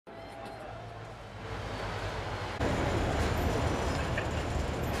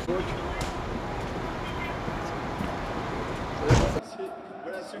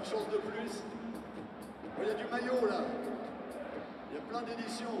Voilà, c'est une chance de plus. Il y a du maillot là. Il y a plein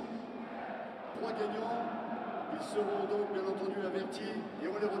d'éditions. 3 gagnants. Ils seront donc bien entendu avertis et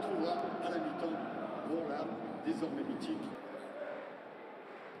on les retrouvera à la mi-temps pour la désormais mythique.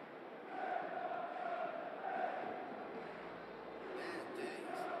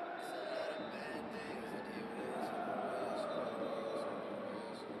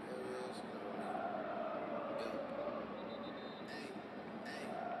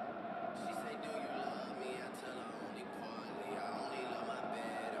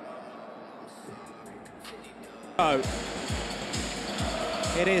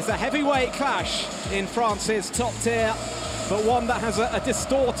 It is a heavyweight clash in France's top tier, but one that has a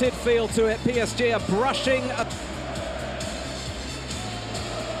distorted feel to it. PSG are brushing.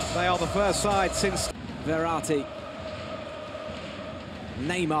 They are the first side since Verratti.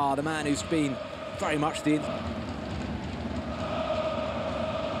 Neymar, the man who's been very much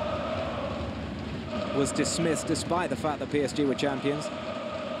was dismissed despite the fact that PSG were champions.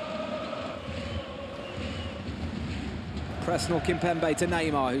 Personal Kimpembe to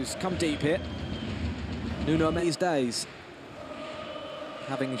Neymar, who's come deep here. Nuno these days,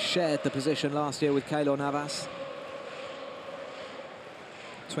 having shared the position last year with Keylor Navas.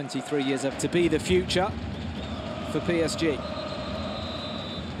 23 years of to be the future for PSG.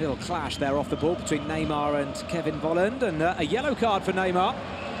 Little clash there off the ball between Neymar and Kevin Volland, and a yellow card for Neymar.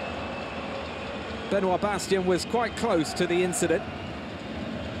 Benoit Bastien was quite close to the incident.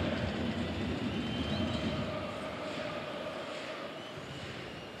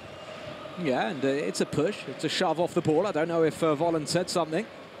 Yeah, and it's a push, it's a shove off the ball. I don't know if Volland said something.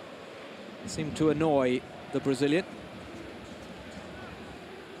 It seemed to annoy the Brazilian.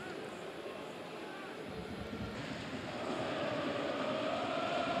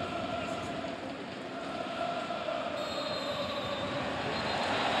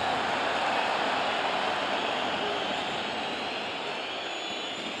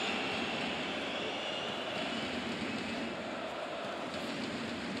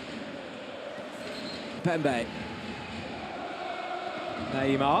 Pembe.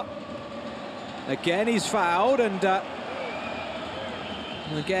 Neymar. Again, he's fouled, and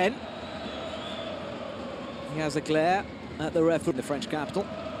again, he has a glare at the referee in the French capital.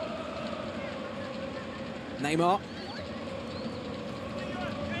 Neymar.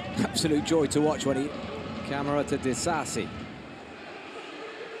 Absolute joy to watch when he... Camera to Disasi.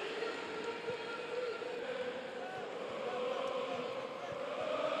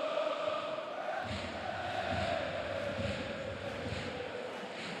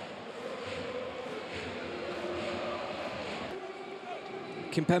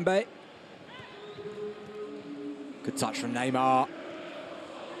 Kimpembe. Good touch from Neymar.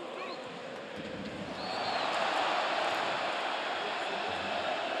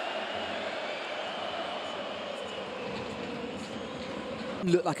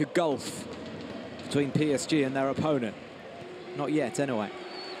 Looked like a gulf between PSG and their opponent. Not yet, anyway.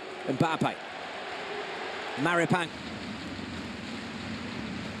 Mbappe. Maripang.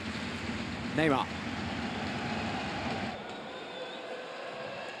 Neymar.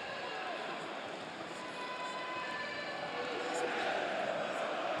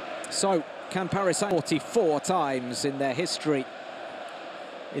 So, can Paris 44 times in their history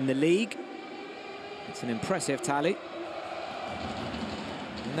in the league? It's an impressive tally.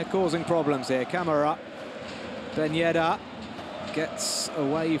 And they're causing problems here. Camara, Ben Yedder gets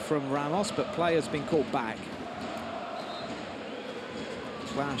away from Ramos, but play has been called back.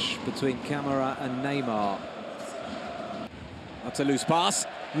 Clash between Camara and Neymar. That's a loose pass.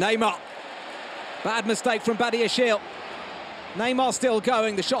 Neymar. Bad mistake from Badiashile. Neymar still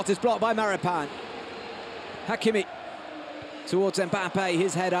going, the shot is blocked by Maripang. Hakimi towards Mbappe,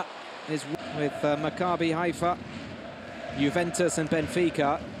 his header is with Maccabi Haifa, Juventus and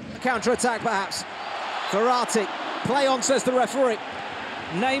Benfica. Counter-attack perhaps. Verratti, play on, says the referee.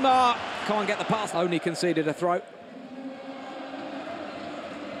 Neymar can't get the pass, only conceded a throw.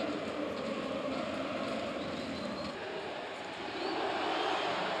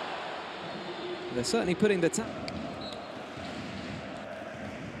 They're certainly putting the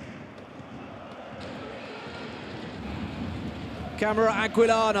Camera,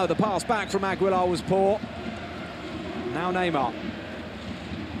 Aguilar, no, the pass back from Aguilar was poor. Now Neymar.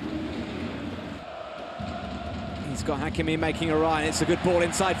 He's got Hakimi making a run. It's a good ball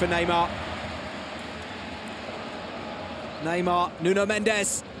inside for Neymar. Neymar, Nuno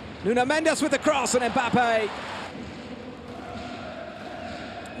Mendes. Nuno Mendes with the cross and Mbappe.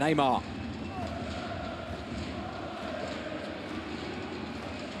 Neymar.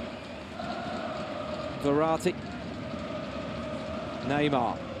 Verratti.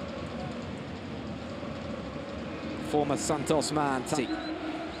 Neymar. Former Santos man.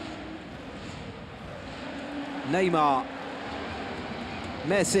 Neymar.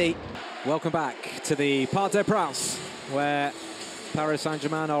 Messi. Welcome back to the Parc des Princes, where Paris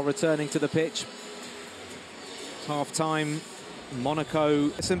Saint-Germain are returning to the pitch. Half-time, Monaco.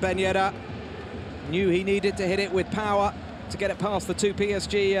 Ben Yedder knew he needed to hit it with power to get it past the two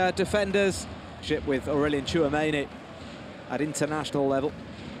PSG defenders. With Aurélien Tchouameni at international level.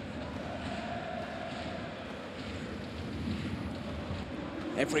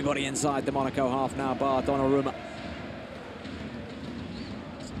 Everybody inside the Monaco half now, bar Donnarumma.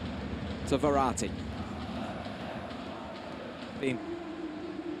 To Verratti. Been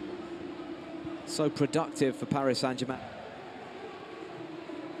so productive for Paris Saint-Germain.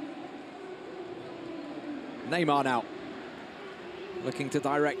 Neymar now, looking to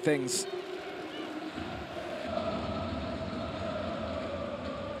direct things.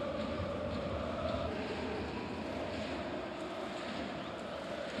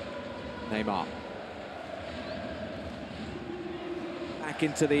 Neymar. Back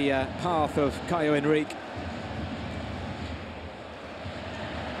into the path of Caio Henrique.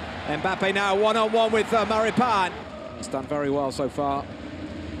 Mbappe now one-on-one with Maripane. He's done very well so far.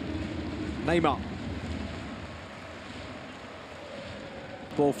 Neymar.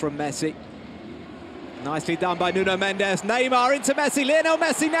 Ball from Messi. Nicely done by Nuno Mendes. Neymar into Messi. Lionel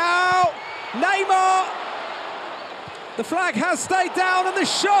Messi now! Neymar! The flag has stayed down and the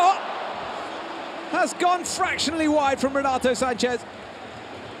shot has gone fractionally wide from Renato Sanchez.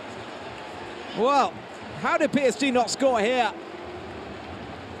 Well, how did PSG not score here?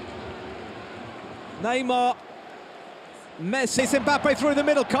 Neymar, Messi, Mbappe through the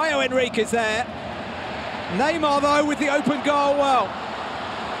middle. Caio Henrique is there. Neymar, though, with the open goal. Well,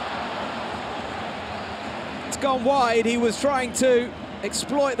 it's gone wide. He was trying to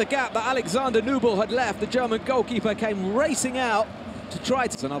exploit the gap that Alexander Nubel had left. The German goalkeeper came racing out to try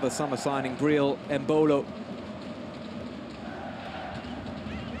to... Another summer signing, Breel Embolo.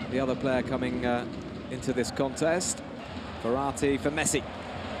 The other player coming into this contest. Verratti for Messi.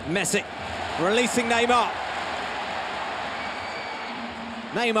 Messi releasing Neymar.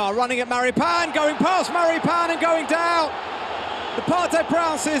 Neymar running at Maripane, going past Maripane and going down. The Parc des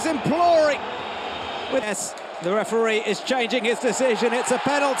Princes is imploring. Yes, the referee is changing his decision. It's a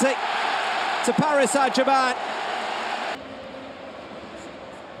penalty to Paris Saint-Germain.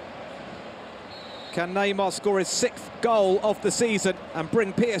 Can Neymar score his 6th goal of the season and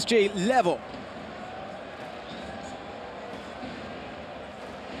bring PSG level?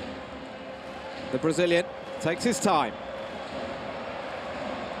 The Brazilian takes his time.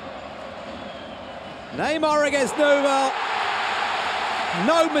 Neymar against Nubel.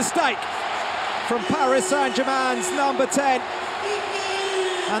 No mistake from Paris Saint-Germain's number 10.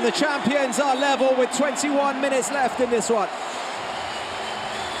 And the champions are level with 21 minutes left in this one.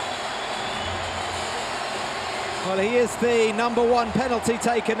 Well, he is the number 1 penalty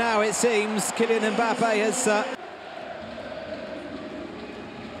taker now, it seems. Kylian Mbappe has...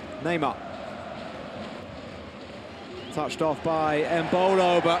 Neymar. Touched off by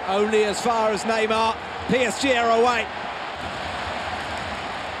Embolo, but only as far as Neymar. PSG are away.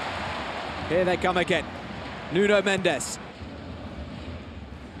 Here they come again. Nuno Mendes.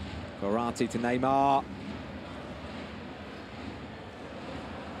 Verratti to Neymar.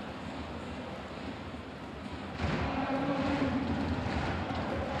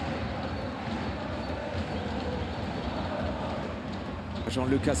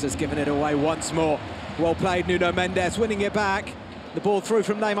 Jean-Lucas has given it away once more. Well played, Nuno Mendes, winning it back. The ball through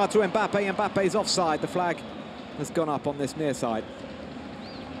from Neymar to Mbappe. Mbappe's offside. The flag has gone up on this near side.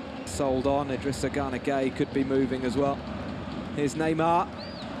 Sold on. Idrissa Gana Gueye could be moving as well. Here's Neymar.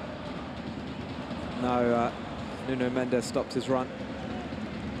 No, Nuno Mendes stopped his run.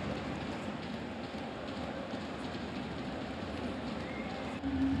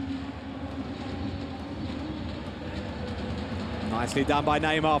 Nicely done by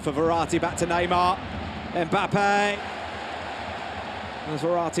Neymar for Verratti. Back to Neymar. Mbappe. As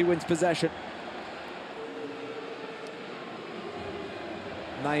Verratti wins possession.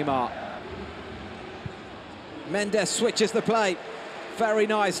 Neymar. Mendes switches the play very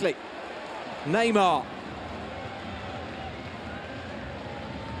nicely. Neymar.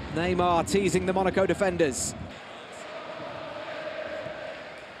 Neymar teasing the Monaco defenders.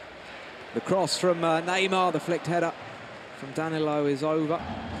 The cross from Neymar, the flicked header from Danilo is over.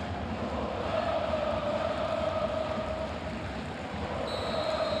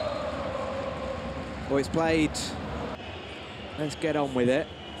 Well, it's played. Let's get on with it.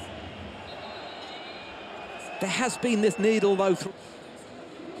 There has been this needle, though.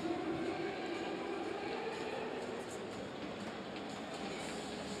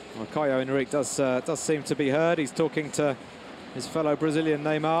 Well, Caio Henrique does seem to be heard. He's talking to his fellow Brazilian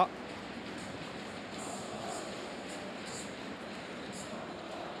Neymar.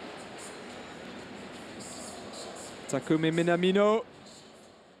 Takumi Minamino.